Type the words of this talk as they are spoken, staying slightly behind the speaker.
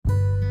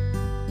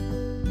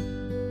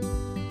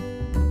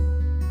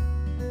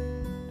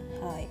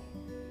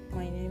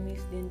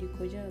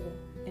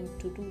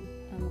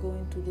I'm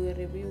going to do a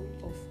review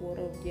of word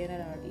of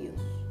general use.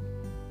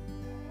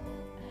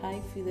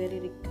 High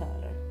fidelity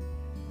color,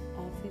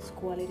 office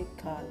quality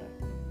color,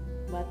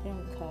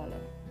 background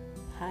color,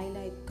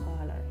 highlight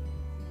color,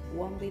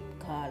 one bit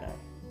color,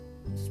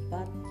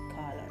 spot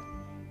color,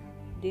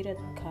 dotted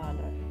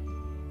color,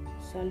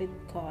 solid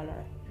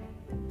color,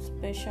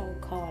 special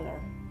color,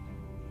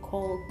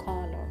 cold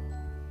color,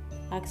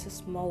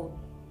 access mode,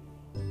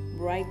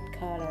 bright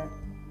color,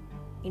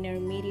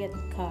 intermediate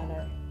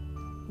color,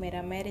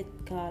 medium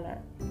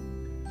color,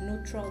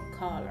 neutral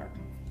color,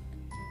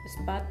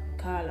 spot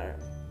color,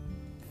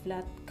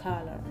 flat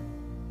color,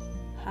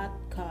 hot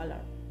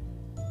color,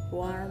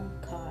 warm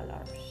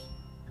colors,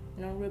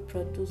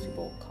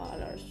 non-reproducible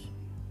colors,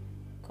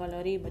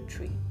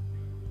 colorimetry,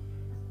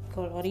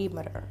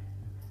 colorimeter.